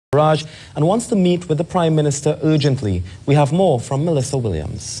Raj and wants to meet with the Prime Minister urgently. We have more from Melissa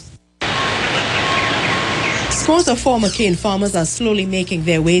Williams. Scores of former cane farmers are slowly making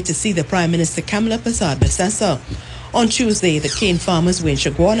their way to see the Prime Minister Kamla Persad-Bissessar. On Tuesday, the cane farmers were in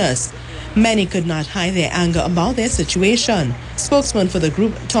Chaguanas. Many could not hide their anger about their situation. Spokesman for the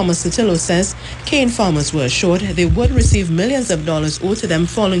group, Thomas Sotillo, says cane farmers were assured they would receive millions of dollars owed to them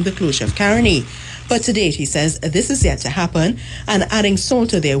following the closure of Caroni. But to date, he says, this is yet to happen, and adding salt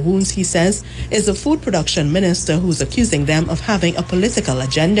to their wounds, he says, is the food production minister who's accusing them of having a political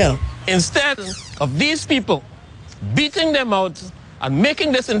agenda. Instead of these people beating them out and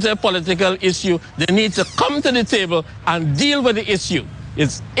making this into a political issue, they need to come to the table and deal with the issue.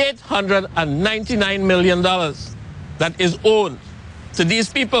 It's $899 million that is owed to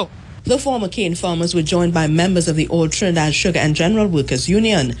these people. The former cane farmers were joined by members of the All Trinidad Sugar and General Workers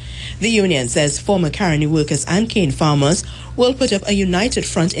Union. The union says former Caroni workers and cane farmers will put up a united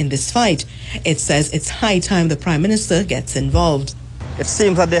front in this fight. It says it's high time the Prime Minister gets involved. It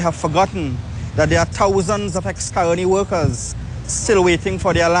seems that they have forgotten that there are thousands of ex-Caroni workers still waiting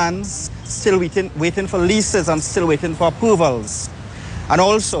for their lands, still waiting for leases and still waiting for approvals. And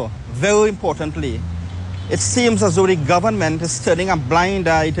also, very importantly, it seems as though the government is turning a blind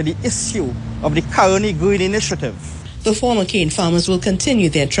eye to the issue of the Caroni Green Initiative. The former cane farmers will continue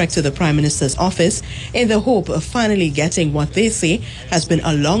their trek to the Prime Minister's office in the hope of finally getting what they say has been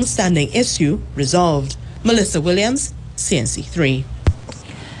a long-standing issue resolved. Melissa Williams, CNC3.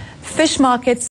 Fish markets